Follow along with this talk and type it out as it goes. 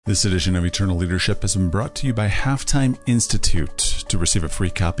This edition of Eternal Leadership has been brought to you by Halftime Institute. To receive a free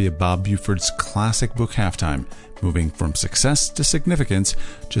copy of Bob Buford's classic book, Halftime, Moving from Success to Significance,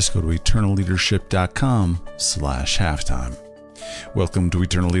 just go to eternalleadership.com/halftime. Welcome to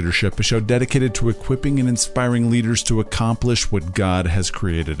Eternal Leadership, a show dedicated to equipping and inspiring leaders to accomplish what God has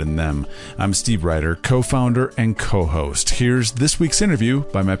created in them. I'm Steve Ryder, co-founder and co-host. Here's this week's interview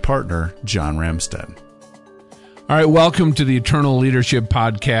by my partner, John Ramstead. All right, welcome to the Eternal Leadership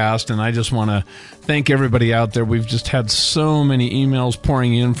Podcast, and I just want to thank everybody out there. We've just had so many emails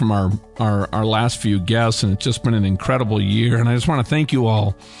pouring in from our last few guests, and it's just been an incredible year, and I just want to thank you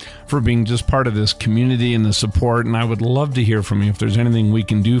all for being just part of this community and the support, and I would love to hear from you. If there's anything we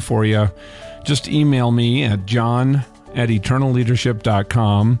can do for you, just email me at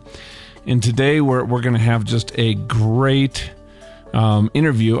john@eternalleadership.com, and today we're going to have just a great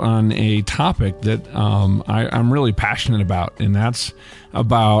interview on a topic that I'm really passionate about, and that's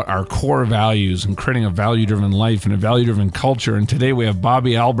about our core values and creating a value-driven life and a value-driven culture. And today we have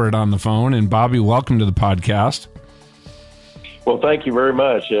Bobby Albert on the phone. And Bobby, welcome to the podcast. Well, thank you very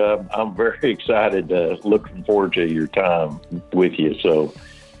much. I'm very excited, looking forward to your time with you. So.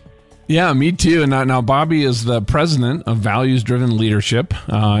 Yeah, me too. And now Bobby is the president of Values Driven Leadership.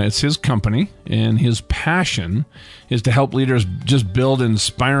 It's his company, and his passion is to help leaders just build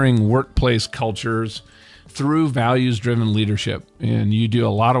inspiring workplace cultures through values-driven leadership. And you do a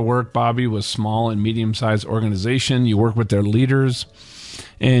lot of work, Bobby, with small and medium-sized organizations. You work with their leaders,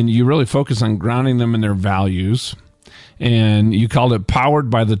 and you really focus on grounding them in their values. And you called it Powered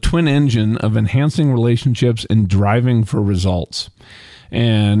by the Twin Engine of Enhancing Relationships and Driving for Results.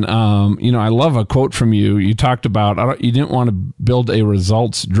 And, I love a quote from you. You talked about, you didn't want to build a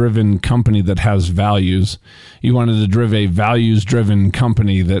results-driven company that has values. You wanted to drive a values-driven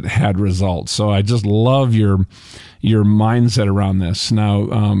company that had results. So I just love your mindset around this.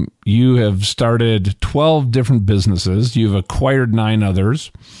 Now, you have started 12 different businesses. You've acquired 9 others.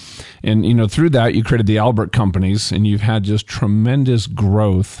 And, through that, you created the Albert Companies, and you've had just tremendous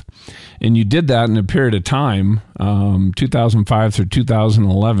growth. And you did that in a period of time, 2005 through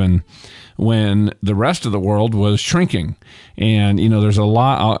 2011, when the rest of the world was shrinking. And, there's a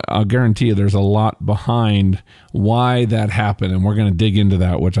lot, I'll guarantee you, there's a lot behind why that happened. And we're going to dig into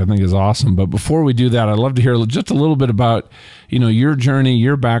that, which I think is awesome. But before we do that, I'd love to hear just a little bit about, your journey,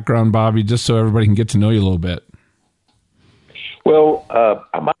 your background, Bobby, just so everybody can get to know you a little bit. Well,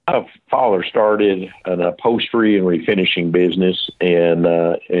 my father started an upholstery and refinishing business in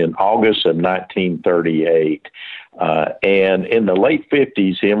August of 1938. And in the late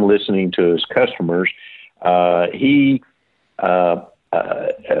 50s, him listening to his customers,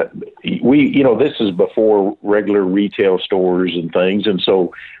 this is before regular retail stores and things. And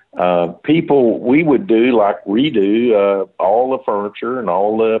so we would do like redo all the furniture and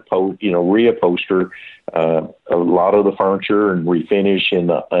all the reupholster a lot of the furniture and refinish in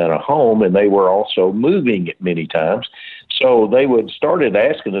a home, and they were also moving it many times. So they started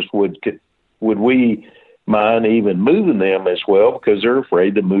asking us, would we mind even moving them as well, because they're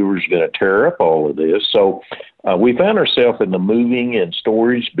afraid the mover's going to tear up all of this. So we found ourselves in the moving and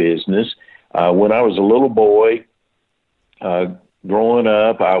storage business. When I was a little boy, growing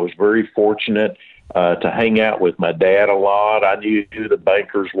up, I was very fortunate to hang out with my dad a lot. I knew who the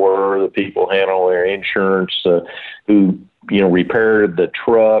bankers were, the people handling their insurance, who repaired the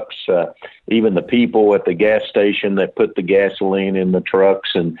trucks, even the people at the gas station that put the gasoline in the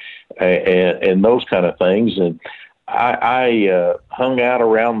trucks, and those kind of things. And I hung out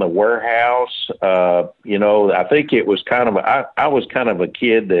around the warehouse. I think it was I was kind of a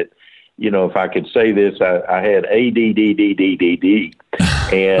kid that, if I could say this, I had ADDDDDD,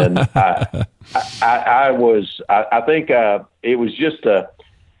 and I think it was just to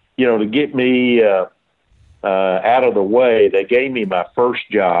get me out of the way. They gave me my first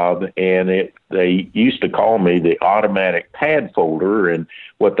job, and they used to call me the automatic pad folder. And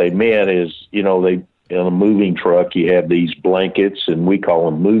what they meant is, in a moving truck, you have these blankets, and we call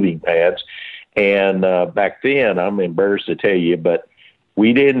them moving pads. And back then, I'm embarrassed to tell you, but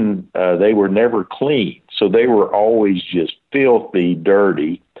we didn't, they were never clean. So they were always just filthy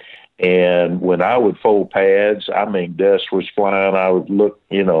dirty. And when I would fold pads, dust was flying. I would look,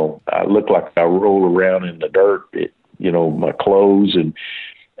 I looked like I rolled around in the dirt, my clothes. And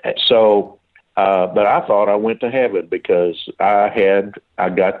so, but I thought I went to heaven because I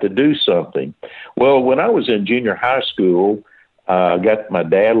got to do something. Well, when I was in junior high school, my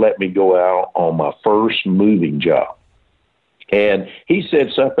dad let me go out on my first moving job. And he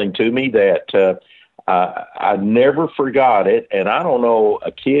said something to me that I never forgot it. And I don't know,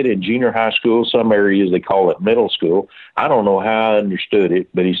 a kid in junior high school, some areas they call it middle school. I don't know how I understood it,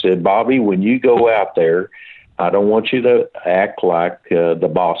 but he said, Bobby, when you go out there, I don't want you to act like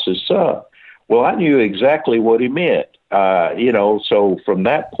the boss's son. Well, I knew exactly what he meant. So from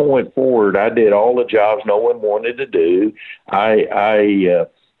that point forward, I did all the jobs no one wanted to do. I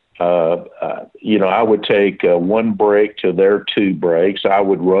would take one break to their two breaks. I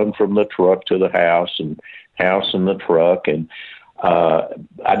would run from the truck to the house and house in the truck. And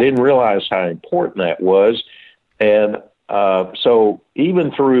I didn't realize how important that was. And so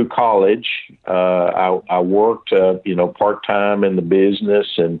even through college, I worked, part-time in the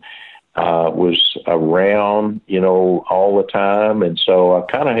business and was around, all the time. And so I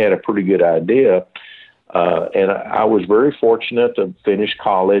kind of had a pretty good idea. And I was very fortunate to finish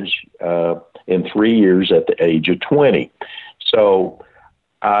college in 3 years at the age of 20. So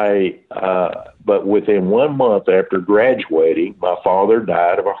but within 1 month after graduating, my father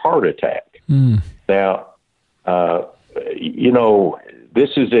died of a heart attack. Now,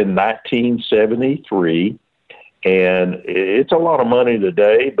 this is in 1973. And it's a lot of money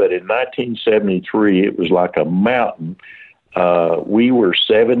today, but in 1973, it was like a mountain. We were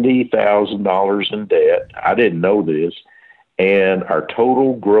 $70,000 in debt. I didn't know this. And our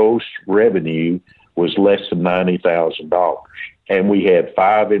total gross revenue was less than $90,000. And we had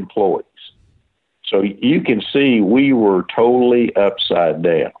 5 employees. So you can see we were totally upside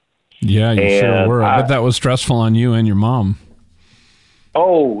down. Yeah, you sure were. I bet that was stressful on you and your mom.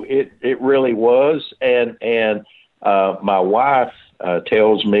 Oh, it really was. And my wife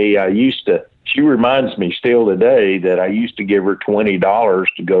tells me she reminds me still today that I used to give her $20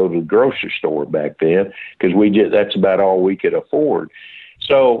 to go to the grocery store back then because that's about all we could afford.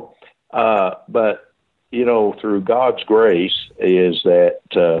 So, but through God's grace is that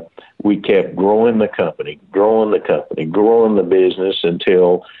we kept growing the company, growing the business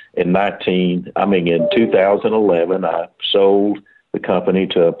until in 2011, I sold the company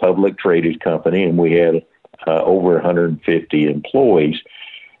to a public traded company, and we had over 150 employees.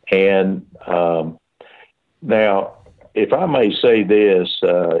 And now, if I may say this,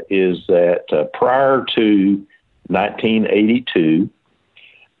 is that prior to 1982,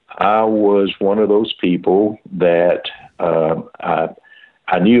 I was one of those people that I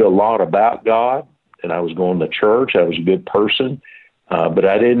knew a lot about God, and I was going to church. I was a good person, but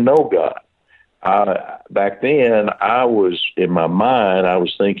I didn't know God. Back then, in my mind, I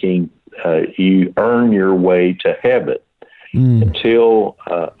was thinking, you earn your way to heaven. Until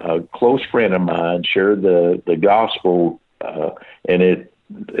a close friend of mine shared the gospel, and it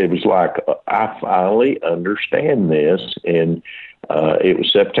was like, I finally understand this. And it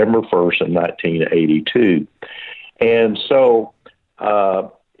was September 1st of 1982. And so, I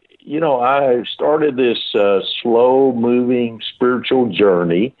started this slow-moving spiritual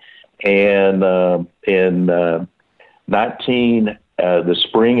journey, and in the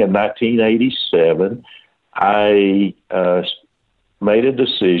spring of 1987, I made a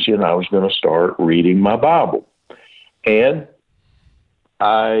decision I was going to start reading my Bible. And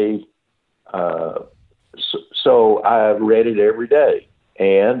so I read it every day.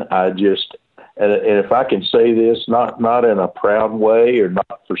 And and if I can say this, not in a proud way or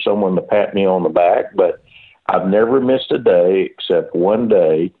not for someone to pat me on the back, but I've never missed a day except one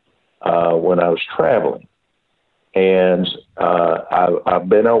day when I was traveling. And I've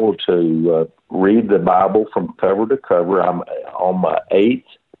been able to read the Bible from cover to cover. I'm on my 8th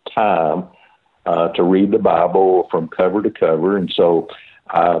time to read the Bible from cover to cover. And so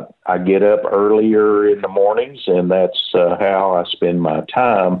I get up earlier in the mornings, and that's how I spend my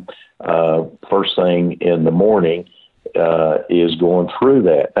time. First thing in the morning is going through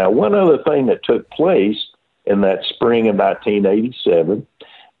that. Now, one other thing that took place in that spring of 1987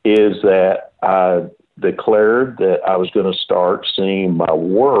 is that I declared that I was going to start seeing my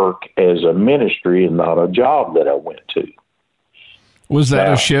work as a ministry and not a job that I went to. Was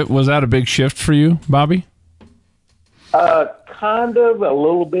that a shift? Was that a big shift for you, Bobby? Kind of a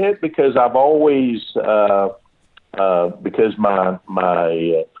little bit, because I've always because my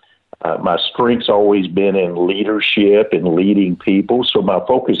strength's always been in leadership and leading people. So my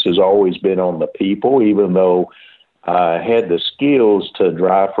focus has always been on the people, even though I had the skills to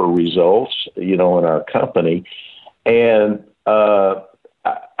drive for results, in our company. And I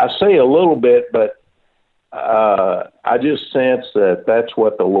say a little bit, but I just sense that that's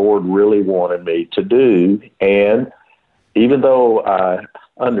what the Lord really wanted me to do. And even though I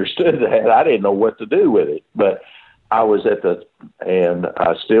understood that, I didn't know what to do with it. But I was and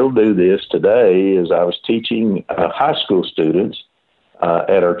I still do this today, is I was teaching high school students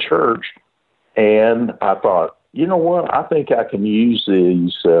at our church. And I thought, you know what? I think I can use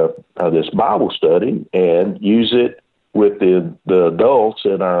this Bible study and use it with the adults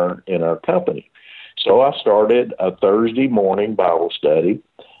in our company. So I started a Thursday morning Bible study,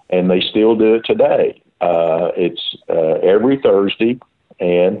 and they still do it today. It's every Thursday,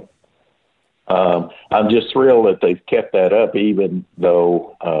 and I'm just thrilled that they've kept that up, even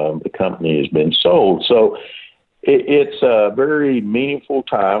though the company has been sold. So it's a very meaningful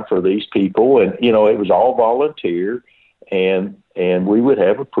time for these people, and it was all volunteer, and we would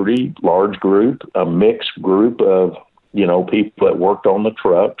have a pretty large group, a mixed group of people that worked on the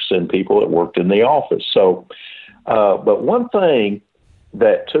trucks and people that worked in the office. So, but one thing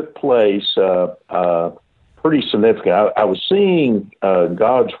that took place pretty significant. I was seeing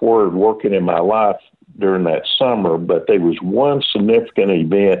God's Word working in my life during that summer, but there was one significant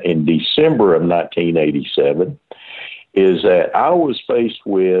event in December of 1987, is that I was faced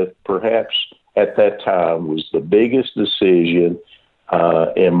with, perhaps at that time, was the biggest decision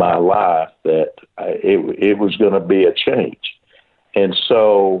in my life, that it was going to be a change. And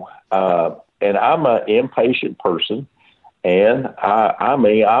so, and I'm an impatient person, and I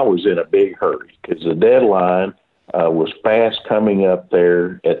was in a big hurry because the deadline was fast coming up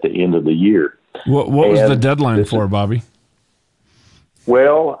there at the end of the year. What was the deadline for, Bobby?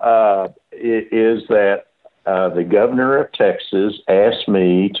 Well, it is that the governor of Texas asked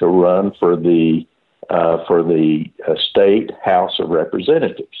me to run for the state House of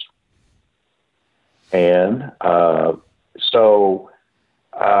Representatives, and so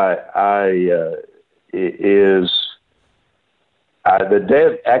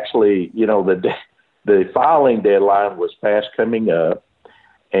the filing deadline was fast coming up,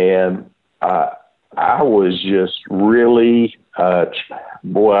 and I was just really, I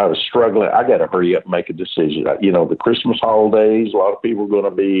was struggling. I got to hurry up and make a decision. The Christmas holidays, a lot of people are going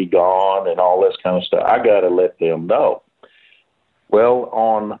to be gone and all this kind of stuff. I got to let them know. Well,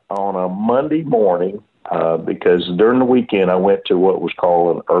 on a Monday morning, because during the weekend I went to what was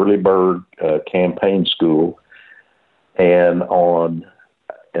called an early bird campaign school, and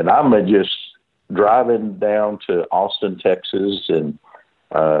I'm just driving down to Austin, Texas, and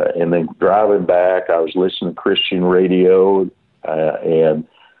then driving back, I was listening to Christian radio, and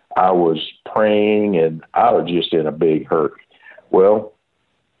I was praying, and I was just in a big hurry. Well,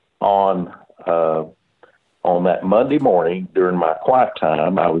 on that Monday morning during my quiet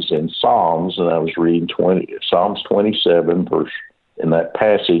time, I was in Psalms, and I was reading Psalms 27, verse in that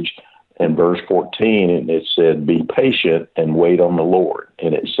passage, and verse 14, and it said, "Be patient and wait on the Lord,"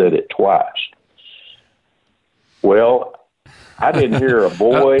 and it said it twice. Well, I didn't hear a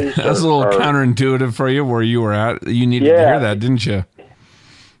voice. That's a little counterintuitive for you where you were at. You needed to hear that, didn't you?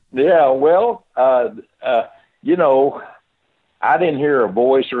 Yeah, well, I didn't hear a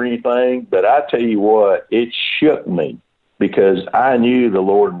voice or anything, but I tell you what, it shook me because I knew the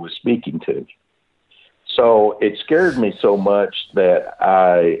Lord was speaking to me. So it scared me so much that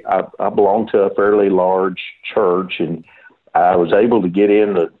I belong to a fairly large church, and I was able to get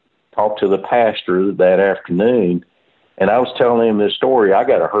in to talk to the pastor that afternoon. And I was telling him this story. I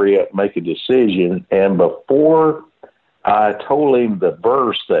got to hurry up and make a decision. And before I told him the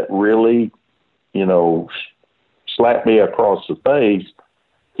verse that really, slapped me across the face,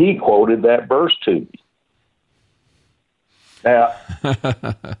 he quoted that verse to me. Now,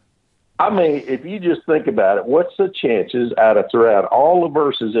 I mean, if you just think about it, what's the chances throughout all the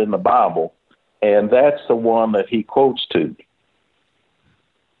verses in the Bible, and that's the one that he quotes to me?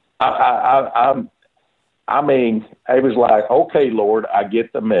 I mean, it was like, okay, Lord, I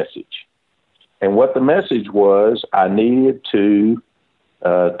get the message. And what the message was, I needed to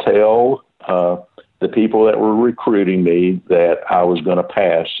tell the people that were recruiting me that I was going to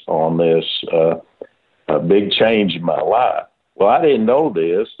pass on this big change in my life. Well, I didn't know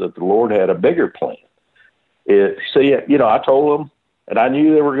that the Lord had a bigger plan. I told them, and I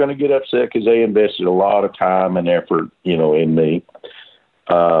knew they were going to get upset because they invested a lot of time and effort, in me.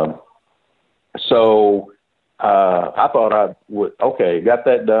 So I thought I would, okay, got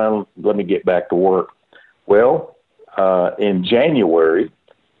that done. Let me get back to work. Well, in January,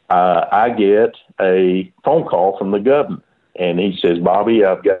 I get a phone call from the governor, and he says, "Bobby,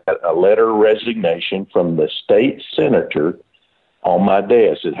 I've got a letter of resignation from the state senator on my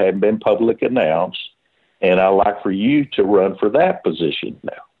desk. It hadn't been public announced, and I'd like for you to run for that position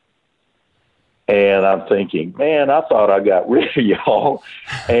now." And I'm thinking, man, I thought I got rid of y'all.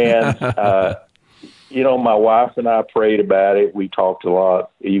 And, my wife and I prayed about it. We talked a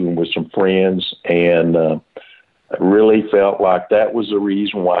lot, even with some friends. And really felt like that was the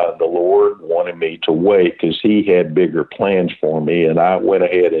reason why the Lord wanted me to wait, because he had bigger plans for me. And I went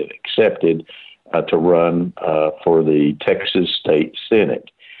ahead and accepted to run for the Texas State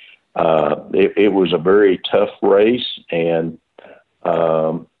Senate. It was a very tough race, and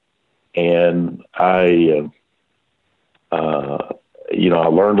I, I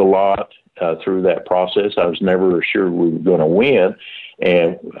learned a lot through that process. I was never sure we were going to win,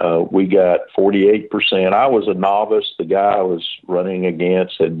 and we got 48%. I was a novice. The guy I was running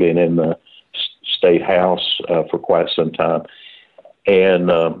against had been in the state house for quite some time, and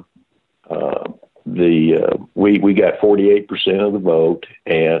we got 48% of the vote,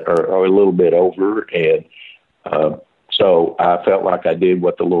 and or a little bit over, and so I felt like I did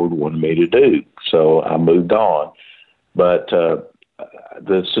what the Lord wanted me to do. So I moved on. But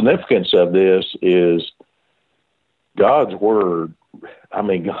the significance of this is God's Word. I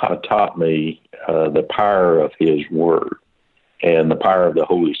mean, God taught me the power of His Word and the power of the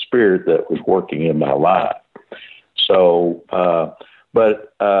Holy Spirit that was working in my life. So,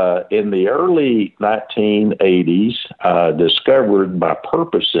 but in the early 1980s, I discovered my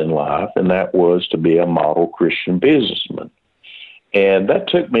purpose in life, and that was to be a model Christian businessman. And that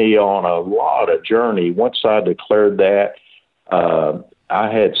took me on a lot of journey. Once I declared that, I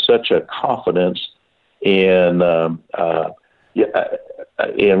had such a confidence in what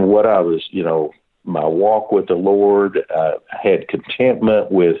I was, my walk with the Lord. I had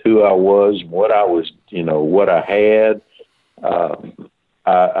contentment with who I was, what I was, what I had.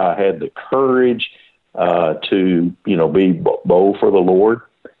 I had the courage to, be bold for the Lord.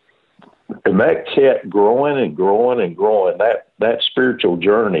 And that kept growing and growing and growing. That spiritual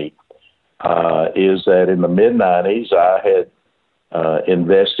journey is that in the mid-90s, I had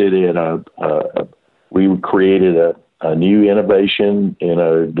invested in we created a new innovation in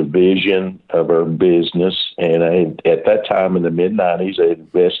a division of our business. And at that time in the mid-90s, I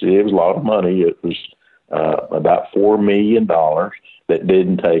invested, it was a lot of money. It was about $4 million that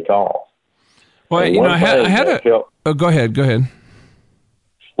didn't take off. Well, I had a... go ahead.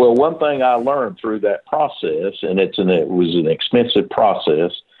 Well, one thing I learned through that process, and it was an expensive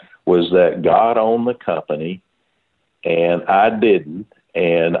process, was that God owned the company, and I didn't,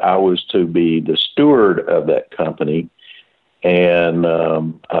 and I was to be the steward of that company, and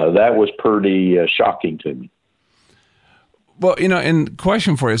that was pretty shocking to me. Well, and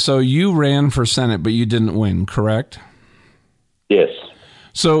question for you. So you ran for Senate, but you didn't win, correct? Yes.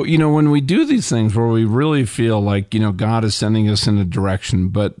 So, when we do these things where we really feel like, God is sending us in a direction,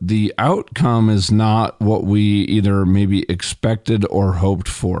 but the outcome is not what we either maybe expected or hoped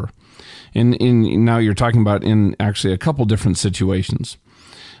for. And now you're talking about in actually a couple different situations.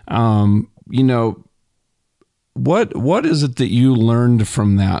 What is it that you learned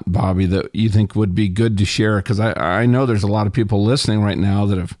from that, Bobby, that you think would be good to share? Because I know there's a lot of people listening right now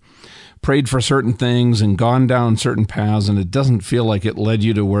that have prayed for certain things and gone down certain paths, and it doesn't feel like it led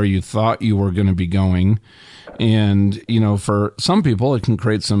you to where you thought you were going to be going. And, for some people, it can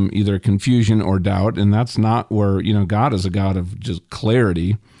create some either confusion or doubt, and that's not where, God is a God of just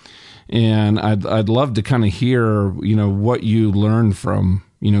clarity. And I'd love to kind of hear, what you learned from,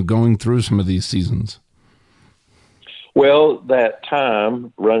 going through some of these seasons. Well, that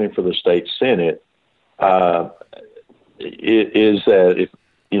time running for the state Senate is that if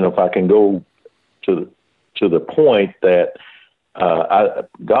I can go to the point that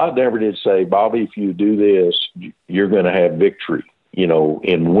God never did say, Bobby, if you do this, you're going to have victory,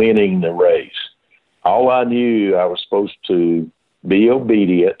 in winning the race. All I knew, I was supposed to be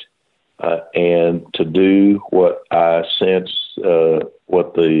obedient and to do what I sensed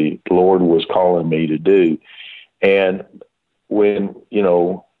what the Lord was calling me to do. And when,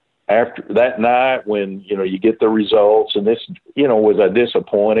 after that night, when, you get the results, and this, was I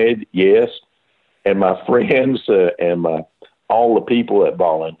disappointed? Yes. And my friends and all the people that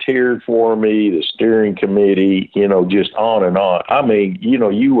volunteered for me, the steering committee, just on and on. I mean,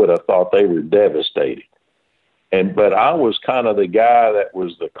 you would have thought they were devastated. But I was kind of the guy that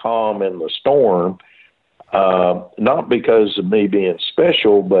was the calm in the storm, not because of me being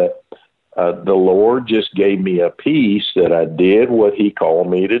special, but the Lord just gave me a peace that I did what He called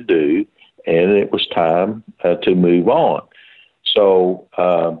me to do, and it was time to move on. So,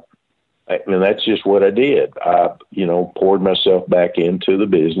 and that's just what I did. I, poured myself back into the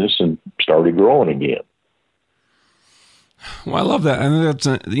business and started growing again. Well, I love that. And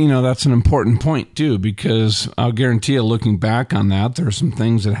that's an important point too, because I'll guarantee you, looking back on that, there are some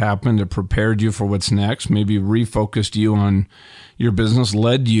things that happened that prepared you for what's next, maybe refocused you on your business,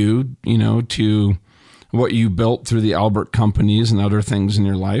 led you, to what you built through the Albert companies and other things in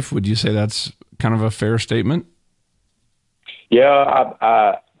your life. Would you say that's kind of a fair statement? Yeah,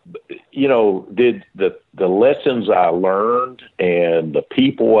 I did the lessons I learned and the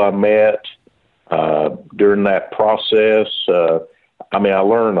people I met during that process. I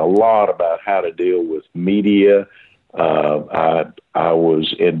learned a lot about how to deal with media. I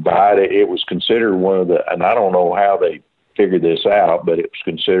was invited. It was considered one of the, and I don't know how they figured this out, but it was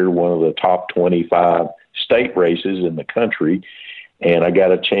considered one of the top 25 state races in the country. And I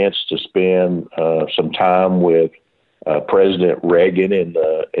got a chance to spend some time with President Reagan in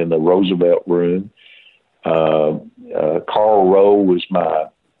the Roosevelt Room. Karl Rove was my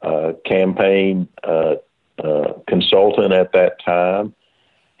campaign consultant at that time,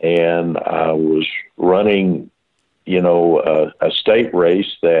 and I was running, a state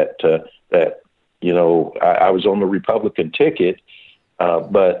race that I was on the Republican ticket,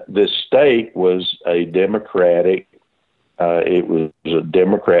 but this state was a Democratic. It was a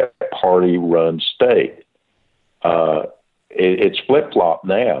Democrat Party run state. It's flip-flop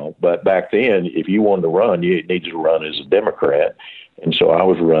now, but back then, if you wanted to run, you needed to run as a Democrat. And so I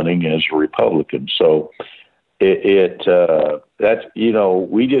was running as a Republican. So we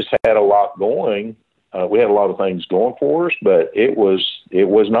just had a lot going. We had a lot of things going for us, but it was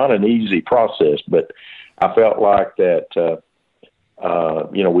not an easy process. But I felt like that,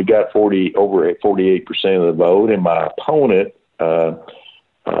 we got over 48% of the vote, and my opponent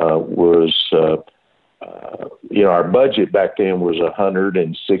was. Our budget back then was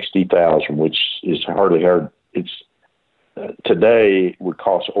 $160,000, which is hardly hard. It's today would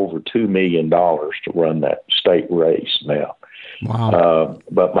cost over $2 million to run that state race now. Wow!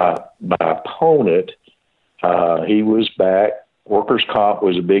 But my opponent, he was back. Workers' comp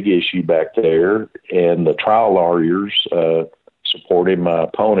was a big issue back there, and the trial lawyers supported my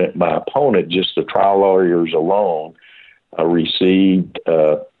opponent. My opponent, just the trial lawyers alone, received.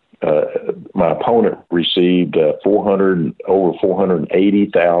 My opponent received over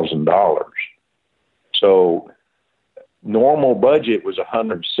 $480,000. So normal budget was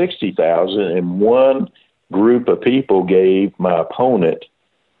 $160,000, and one group of people gave my opponent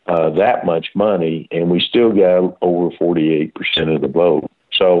that much money, and we still got over 48% of the vote.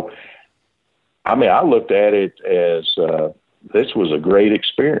 So, I looked at it as this was a great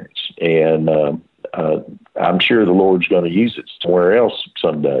experience, and I'm sure the Lord's going to use it somewhere else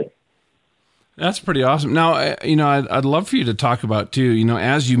someday. That's pretty awesome. Now, I'd love for you to talk about too,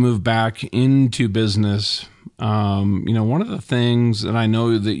 as you move back into business, one of the things that I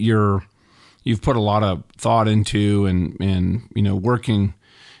know that you've put a lot of thought into and working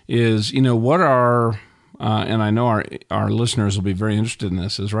is, what are, and I know our listeners will be very interested in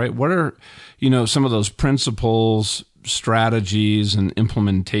this, is right. What are, some of those principles, strategies, and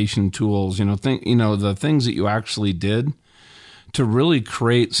implementation tools, the things that you actually did to really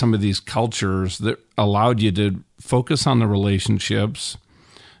create some of these cultures that allowed you to focus on the relationships.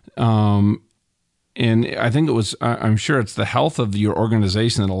 And I think I'm sure it's the health of your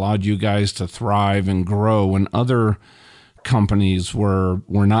organization that allowed you guys to thrive and grow when other companies were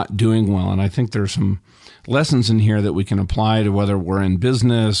not doing well. And I think there's some lessons in here that we can apply to whether we're in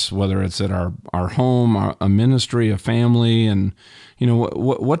business, whether it's at our home, a ministry, a family. And,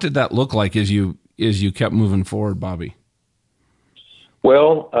 what did that look like as you kept moving forward, Bobby?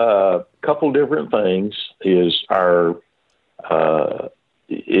 Well, a couple different things is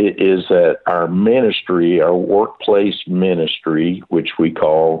that our ministry, our workplace ministry, which we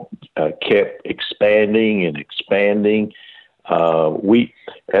call, kept expanding and expanding. We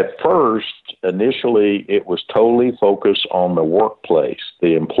at first, initially, it was totally focused on the workplace,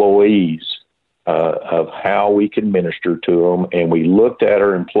 the employees, of how we can minister to them, and we looked at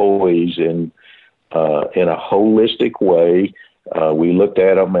our employees in a holistic way. We looked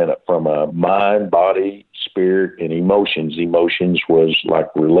at them from a mind, body, spirit, and emotions. Emotions was like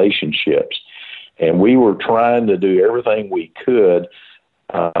relationships. And we were trying to do everything we could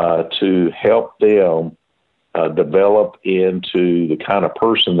to help them develop into the kind of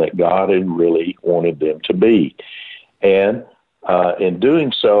person that God had really wanted them to be. And in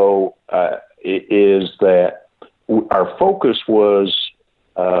doing so, is that our focus was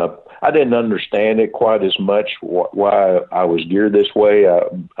I didn't understand it quite as much, why I was geared this way.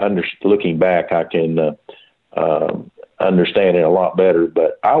 Looking back, I can understand it a lot better,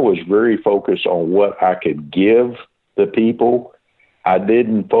 but I was very focused on what I could give the people. I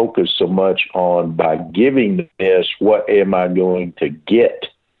didn't focus so much on, by giving this, what am I going to get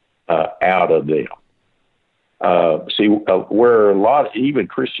out of them? Where a lot, even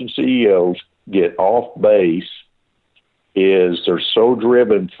Christian CEOs get off base, is they're so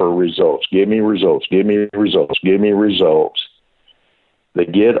driven for results. Give me results, give me results, give me results. they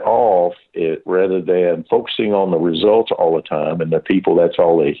get off it rather than focusing on the results all the time. And the people, that's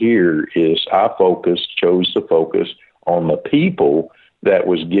all they hear is I chose to focus on the people that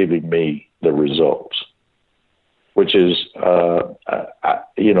was giving me the results, which is,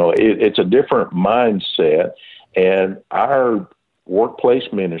 it's a different mindset. And our workplace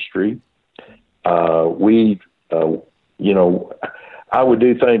ministry, I would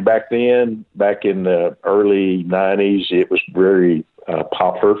do things back then, back in the early 90s, it was very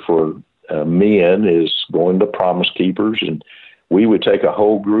popular for men is going to Promise Keepers, and we would take a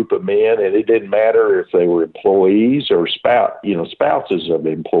whole group of men, and it didn't matter if they were employees or spouses of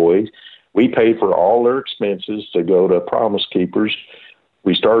employees. We paid for all their expenses to go to Promise Keepers.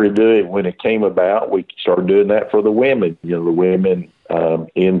 We started doing it when it came about. We started doing that for the women, the women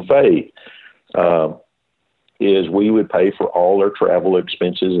in faith. Is we would pay for all their travel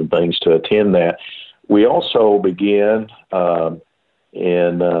expenses and things to attend that. We also began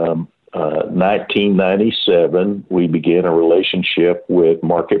in 1997, we began a relationship with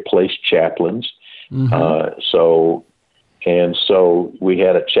Marketplace Chaplains. Mm-hmm. So we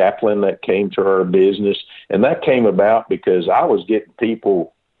had a chaplain that came to our business, and that came about because I was getting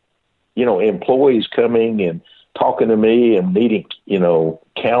people, employees coming and talking to me and needing,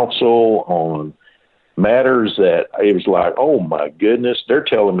 counsel on matters that it was like, oh my goodness, they're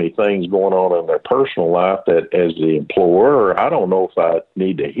telling me things going on in their personal life that as the employer, I don't know if I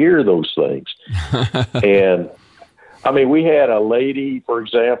need to hear those things. And I mean, we had a lady, for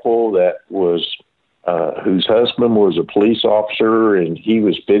example, that was, whose husband was a police officer and he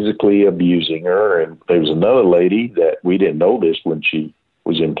was physically abusing her. And there was another lady that we didn't know this when she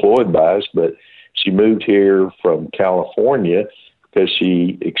was employed by us, but she moved here from California because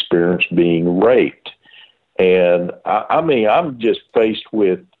she experienced being raped. And I'm just faced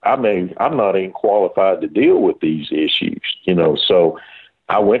with, I'm not even qualified to deal with these issues, so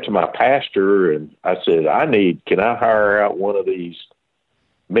I went to my pastor and I said, can I hire out one of these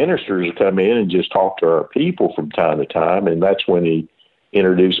ministers to come in and just talk to our people from time to time? And that's when he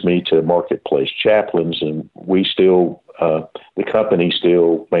introduced me to Marketplace Chaplains, and we still, the company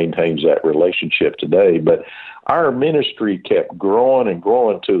still maintains that relationship today. But our ministry kept growing and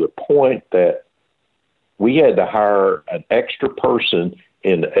growing to the point that we had to hire an extra person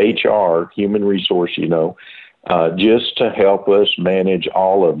in HR, human resource, just to help us manage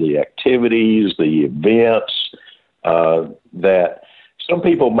all of the activities, the events, that some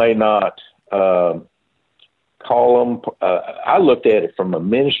people may not call them. I looked at it from a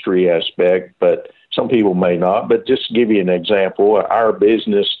ministry aspect, but some people may not. But just to give you an example, our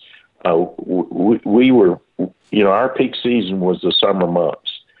business, we were, our peak season was the summer months.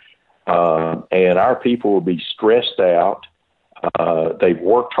 And our people will be stressed out. They've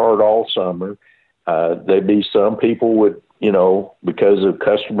worked hard all summer. There'd be some people would, because of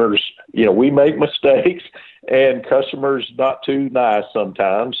customers, we make mistakes and customers not too nice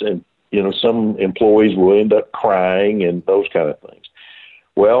sometimes. And, some employees will end up crying and those kind of things.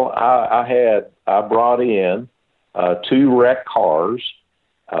 Well, I brought in 2 wrecked cars,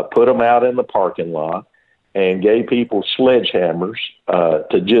 put them out in the parking lot, and gave people sledgehammers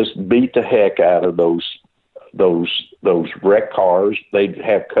to just beat the heck out of those wrecked cars. They'd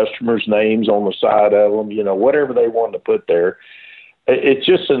have customers' names on the side of them, whatever they wanted to put there. It's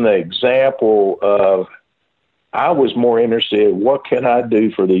just an example of, I was more interested in what can I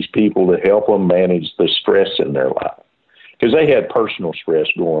do for these people to help them manage the stress in their life, because they had personal stress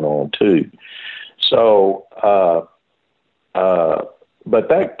going on too. So, but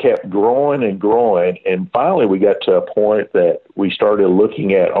that kept growing and growing. And finally we got to a point that we started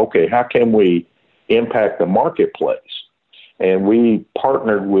looking at, okay, how can we impact the marketplace? And we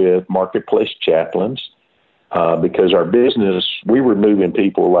partnered with Marketplace Chaplains, because our business, we were moving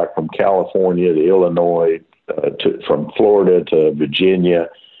people like from California to Illinois, from Florida to Virginia,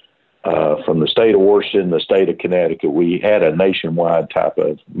 from the state of Washington, the state of Connecticut. We had a nationwide type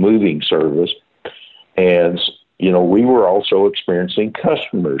of moving service. And we were also experiencing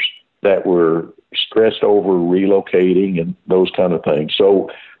customers that were stressed over relocating and those kind of things. So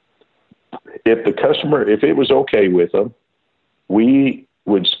if it was okay with them, we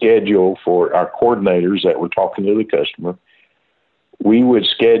would schedule for our coordinators that were talking to the customer, we would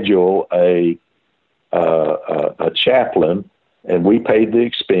schedule a chaplain, and we paid the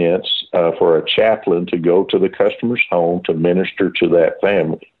expense for a chaplain to go to the customer's home to minister to that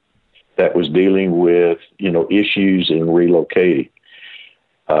family that was dealing with, issues in relocating.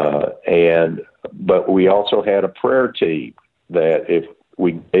 But we also had a prayer team that if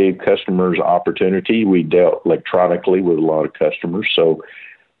we gave customers opportunity, we dealt electronically with a lot of customers. So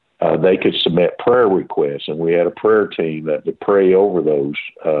they could submit prayer requests, and we had a prayer team that would pray over those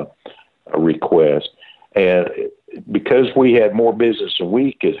requests. And because we had more business than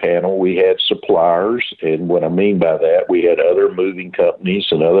we could handle, we had suppliers. And what I mean by that, we had other moving companies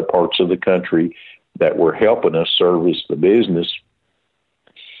in other parts of the country that were helping us service the business.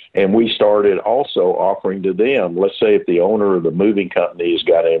 And we started also offering to them, let's say if the owner of the moving company has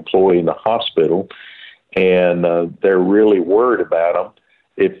got an employee in the hospital and they're really worried about them,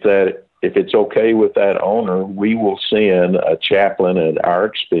 if it's okay with that owner, we will send a chaplain at our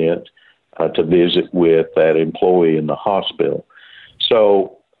expense to visit with that employee in the hospital.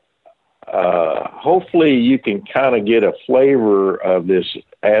 So hopefully you can kind of get a flavor of this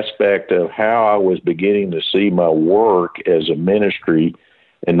aspect of how I was beginning to see my work as a ministry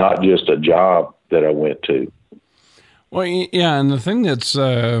and not just a job that I went to. Well, yeah, and the thing that's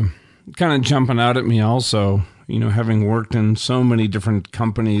kind of jumping out at me also, having worked in so many different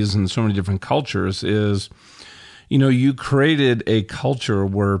companies and so many different cultures is, you created a culture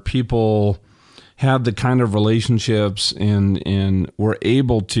where people had the kind of relationships and were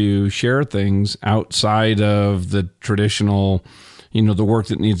able to share things outside of the traditional, the work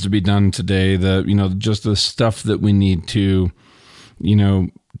that needs to be done today, just the stuff that we need to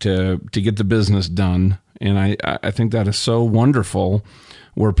to get the business done. And I think that is so wonderful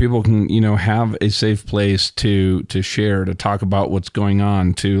where people can, have a safe place to share, to talk about what's going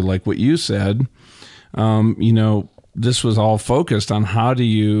on, to like what you said, this was all focused on how do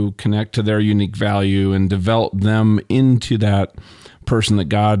you connect to their unique value and develop them into that person that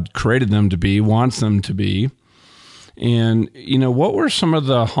God created them to be, wants them to be. And, what were some of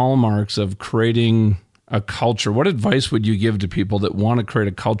the hallmarks of creating a culture? What advice would you give to people that want to create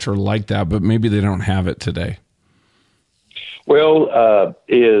a culture like that, but maybe they don't have it today? Well,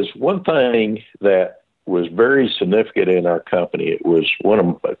 is one thing that was very significant in our company. It was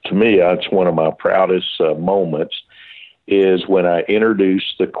to me, it's one of my proudest moments is when I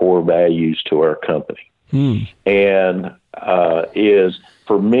introduced the core values to our company. And is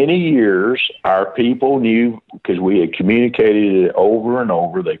for many years, our people knew, because we had communicated it over and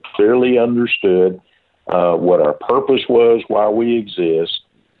over, they clearly understood what our purpose was, why we exist,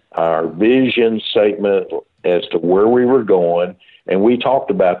 our vision statement as to where we were going, and we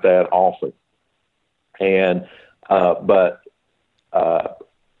talked about that often. And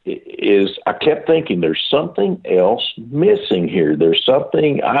I kept thinking there's something else missing here. There's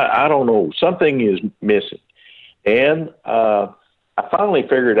something I don't know. Something is missing, and I finally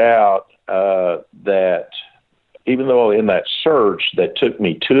figured out that. Even though in that search that took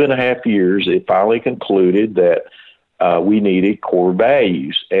me 2.5 years, it finally concluded that we needed core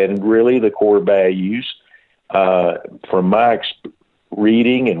values. And really the core values, from my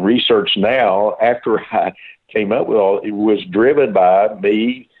reading and research now, after I came up with all, it was driven by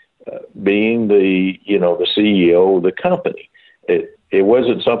me being the CEO of the company. It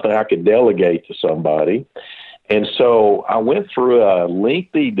wasn't something I could delegate to somebody. And so I went through a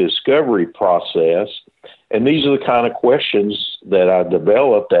lengthy discovery process. And these are the kind of questions that I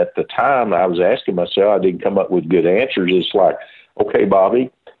developed at the time. I was asking myself, I didn't come up with good answers. It's like, okay, Bobby,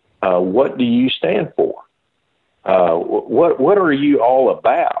 what do you stand for? What are you all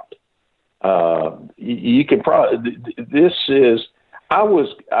about? You can probably, the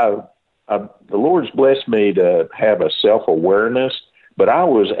Lord's blessed me to have a self-awareness, but I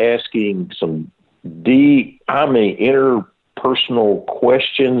was asking some deep, interpersonal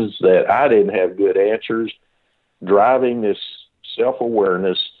questions that I didn't have good answers, driving this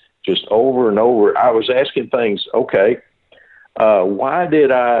self-awareness just over and over. I was asking things, okay, why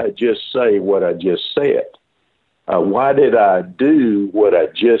did I just say what I just said? Why did I do what I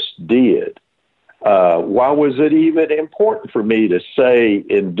just did? Why was it even important for me to say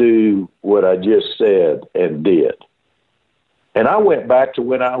and do what I just said and did? And I went back to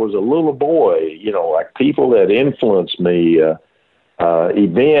when I was a little boy, like people that influenced me,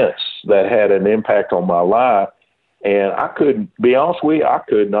 events that had an impact on my life. And I couldn't, be honest with you, I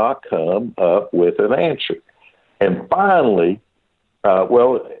could not come up with an answer. And finally,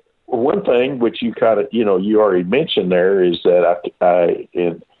 one thing which you kind of, you already mentioned there is that I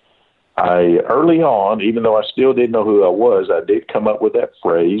early on, even though I still didn't know who I was, I did come up with that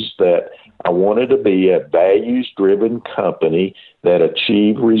phrase that I wanted to be a values-driven company that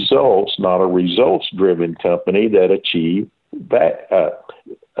achieved results, not a results-driven company that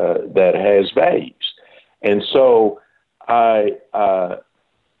that has values. And so but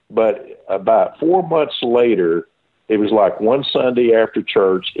about 4 months later, it was like one Sunday after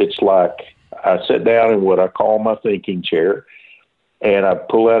church, it's like I sat down in what I call my thinking chair, and I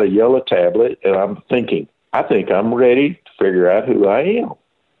pull out a yellow tablet, and I'm thinking, I think I'm ready to figure out who I am.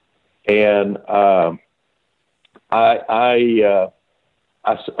 And I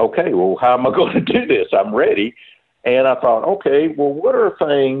said, okay, well, how am I going to do this? I'm ready. And I thought, okay, well, what are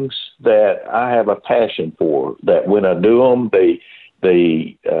things that I have a passion for that when I do them, they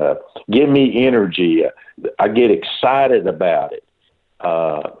give me energy. I get excited about it.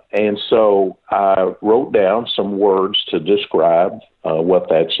 And so I wrote down some words to describe what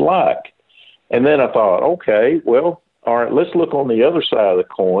that's like. And then I thought, okay, well, all right, let's look on the other side of the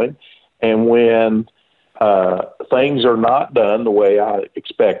coin. And when things are not done the way I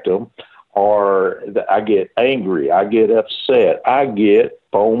expect them, or I get angry, I get upset, I get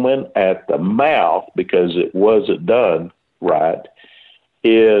foaming at the mouth because it wasn't done right,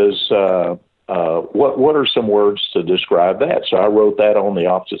 is what are some words to describe that? So I wrote that on the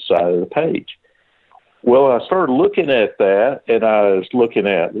opposite side of the page. Well, I started looking at that, and I was looking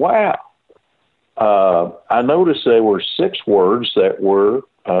at, wow, I noticed there were 6 words that were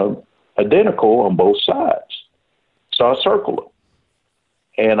identical on both sides. So I circled them.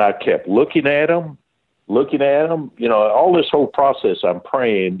 And I kept looking at them. All this whole process, I'm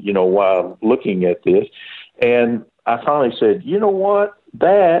praying, while I'm looking at this. And I finally said, you know what?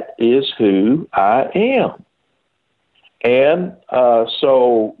 That is who I am. And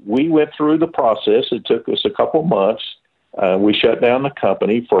so we went through the process. It took us a couple months. We shut down the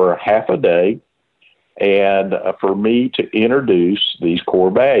company for half a day. And for me to introduce these core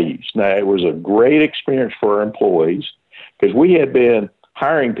values. Now, it was a great experience for our employees because we had been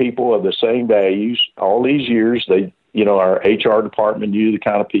hiring people of the same values all these years. They, our HR department knew the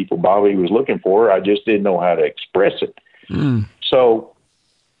kind of people Bobby was looking for. I just didn't know how to express it.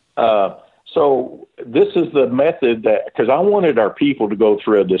 So this is the method that, because I wanted our people to go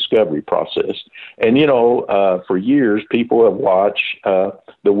through a discovery process. And, for years, people have watched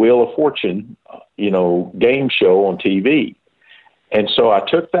the Wheel of Fortune, game show on TV. And so I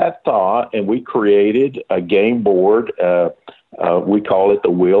took that thought and we created a game board. We call it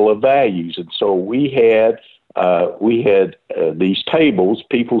the Wheel of Values. And so we had these tables,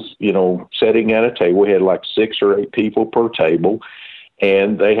 people, sitting at a table. We had like 6 or 8 people per table.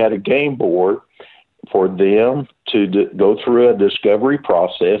 And they had a game board for them to go through a discovery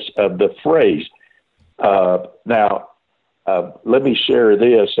process of the phrase. Now, let me share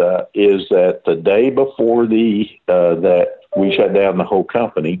this, is that the day before that we shut down the whole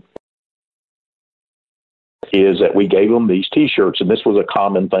company, is that we gave them these T-shirts. And this was a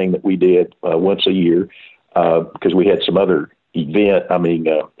common thing that we did once a year because we had some other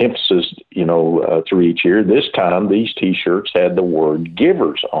emphasis, through each year. This time, these T-shirts had the word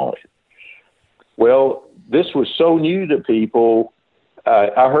givers on it. Well, this was so new to people.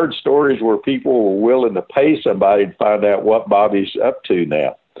 I heard stories where people were willing to pay somebody to find out what Bobby's up to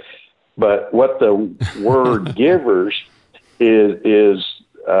now. But what the word givers is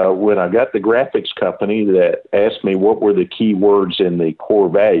when I got the graphics company that asked me what were the key words in the core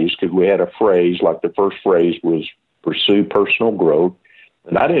values, because we had a phrase, like the first phrase was pursue personal growth.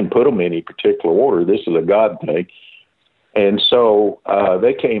 And I didn't put them in any particular order. This is a God thing. And so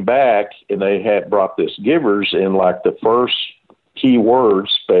they came back and they had brought this givers in, like the first key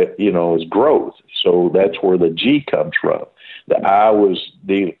words, is growth. So that's where the G comes from. The I was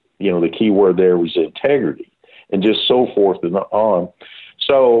the key word there was integrity, and just so forth and on.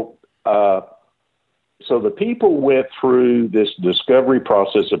 So, so the people went through this discovery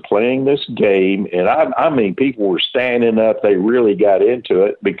process of playing this game, and I mean, people were standing up. They really got into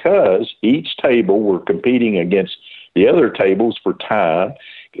it because each table were competing against the other tables for time,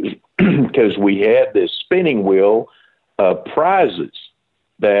 because we had this spinning wheel of prizes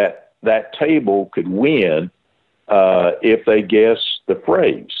that table could win if they guessed the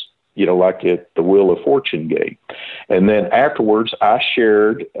phrase, like at the Wheel of Fortune game. And then afterwards, I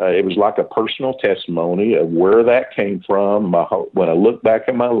shared, it was like a personal testimony of where that came from, when I look back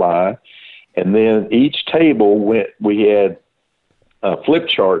at my life. And then each table we had flip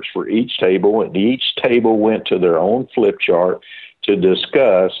charts for each table, and each table went to their own flip chart to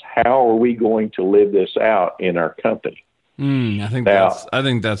discuss how are we going to live this out in our company. I think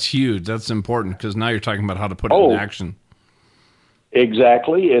that's huge. That's important, because now you're talking about how to put it in action.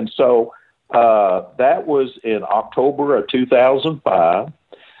 Exactly. And so that was in October of 2005.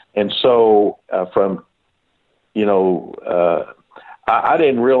 And so I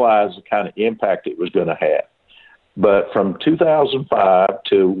didn't realize the kind of impact it was going to have. But from 2005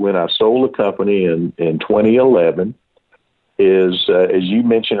 to when I sold the company in 2011 is, as you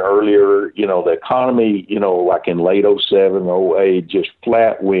mentioned earlier, the economy, like in late 07, 08, just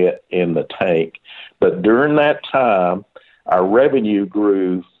flat went in the tank. But during that time, our revenue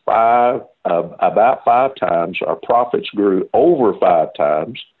grew about 5 times. Our profits grew over 5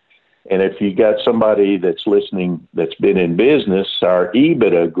 times. And if you got somebody that's listening that's been in business, our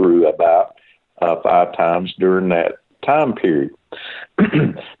EBITDA grew about 5 times during that time period.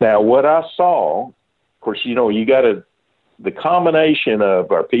 Now, what I saw, of course, you got the combination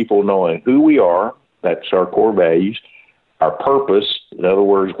of our people knowing who we are, that's our core values, our purpose, in other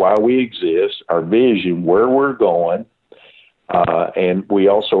words, why we exist, our vision, where we're going, and we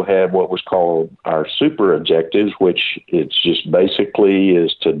also have what was called our super objectives, which it's just basically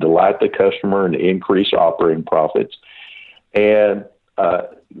is to delight the customer and increase operating profits. And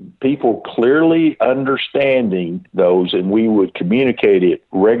people clearly understanding those, and we would communicate it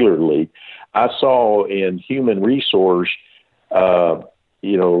regularly. I saw in human resource,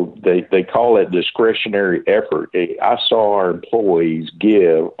 they call it discretionary effort. I saw our employees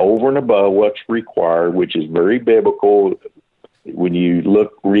give over and above what's required, which is very biblical when you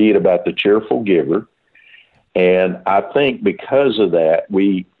read about the cheerful giver. And I think because of that,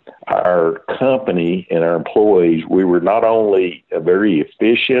 our company and our employees, we were not only very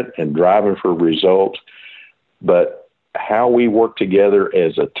efficient and driving for results, but how we worked together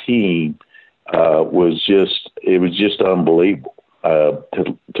as a team was just unbelievable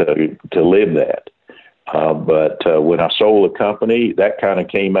to live that. But when I sold the company, that kind of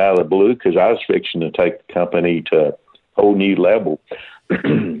came out of the blue because I was fixing to take the company to a whole new level.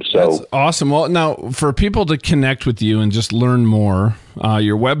 So that's awesome. Well, now for people to connect with you and just learn more,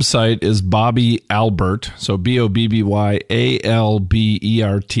 your website is Bobby Albert, so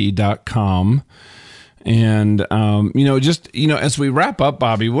BobbyAlbert.com. And, as we wrap up,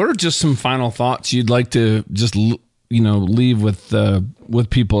 Bobby, what are just some final thoughts you'd like to just, leave with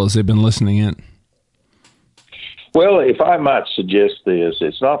people as they've been listening in? Well, if I might suggest this,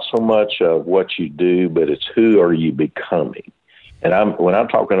 it's not so much of what you do, but it's who are you becoming. And when I'm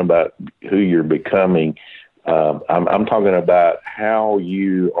talking about who you're becoming, I'm talking about how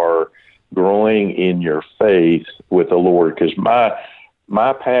you are growing in your faith with the Lord. Because my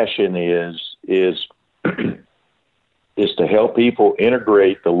passion is to help people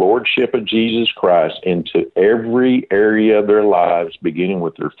integrate the Lordship of Jesus Christ into every area of their lives, beginning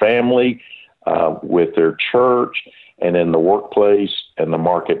with their family, with their church, and in the workplace and the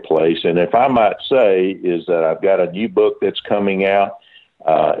marketplace. And if I might say, is that I've got a new book that's coming out.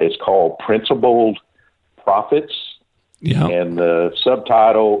 It's called Principled Profits. Yeah. And the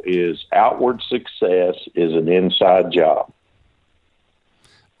subtitle is Outward Success is an Inside Job.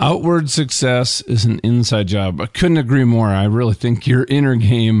 Outward success is an inside job. I couldn't agree more. I really think your inner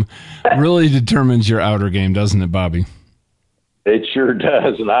game really determines your outer game, doesn't it, Bobby? It sure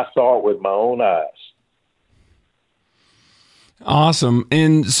does, and I saw it with my own eyes. Awesome.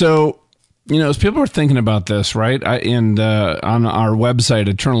 And so, as people are thinking about this, right, on our website,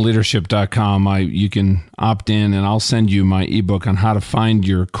 eternalleadership.com, you can opt in, and I'll send you my ebook on how to find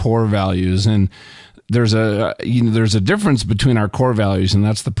your core values. And there's a difference between our core values, and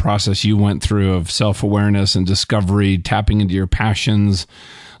that's the process you went through of self-awareness and discovery, tapping into your passions,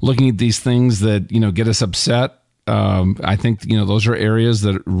 looking at these things that, get us upset. I think, those are areas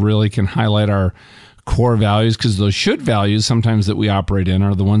that really can highlight our core values, because those should values sometimes that we operate in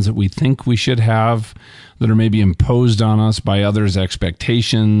are the ones that we think we should have, that are maybe imposed on us by others'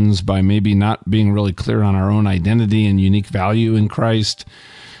 expectations, by maybe not being really clear on our own identity and unique value in Christ.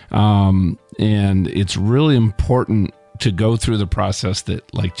 And it's really important to go through the process that,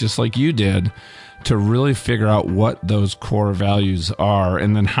 just like you did, to really figure out what those core values are,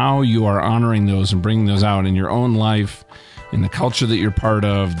 and then how you are honoring those and bringing those out in your own life, in the culture that you're part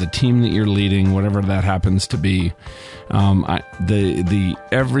of, the team that you're leading, whatever that happens to be.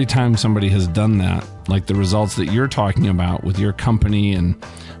 Every time somebody has done that, like the results that you're talking about with your company and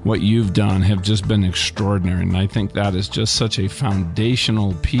what you've done have just been extraordinary. And I think that is just such a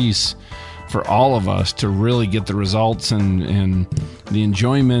foundational piece for all of us to really get the results and the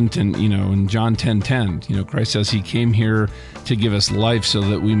enjoyment. And, in John 10:10, Christ says he came here to give us life so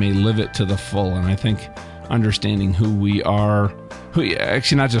that we may live it to the full. And I think understanding who we are,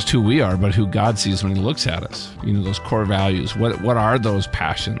 actually not just who we are, but who God sees when he looks at us, those core values. What are those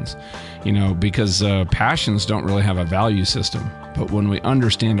passions? Because passions don't really have a value system. But when we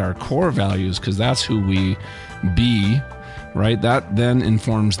understand our core values, because that's who we be, right, that then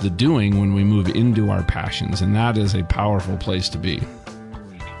informs the doing when we move into our passions. And that is a powerful place to be.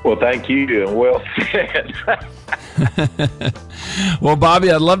 Well, thank you, and well said. Well,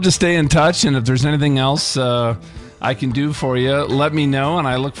 Bobby, I'd love to stay in touch, and if there's anything else I can do for you, let me know, and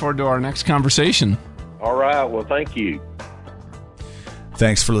I look forward to our next conversation. All right. Well, thank you.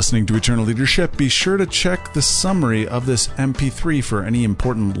 Thanks for listening to Eternal Leadership. Be sure to check the summary of this MP3 for any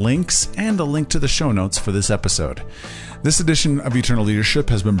important links and a link to the show notes for this episode. This edition of Eternal Leadership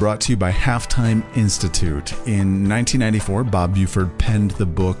has been brought to you by Halftime Institute. In 1994, Bob Buford penned the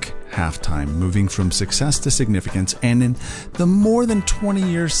book Halftime, Moving from Success to Significance, and in the more than 20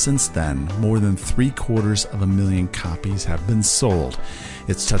 years since then, more than 750,000 copies have been sold.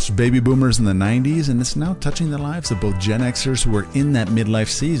 It's touched baby boomers in the 90s, and it's now touching the lives of both Gen Xers who are in that midlife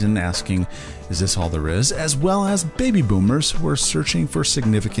season asking, is this all there is? As well as baby boomers who are searching for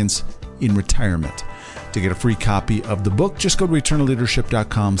significance in retirement. To get a free copy of the book, just go to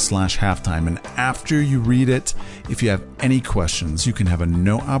eternalleadership.com/halftime. And after you read it, if you have any questions, you can have a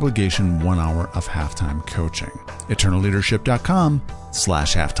no-obligation 1 hour of halftime coaching.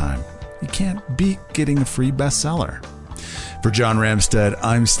 eternalleadership.com/halftime. You can't beat getting a free bestseller. For John Ramstead,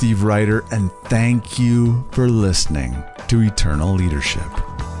 I'm Steve Ryder, and thank you for listening to Eternal Leadership.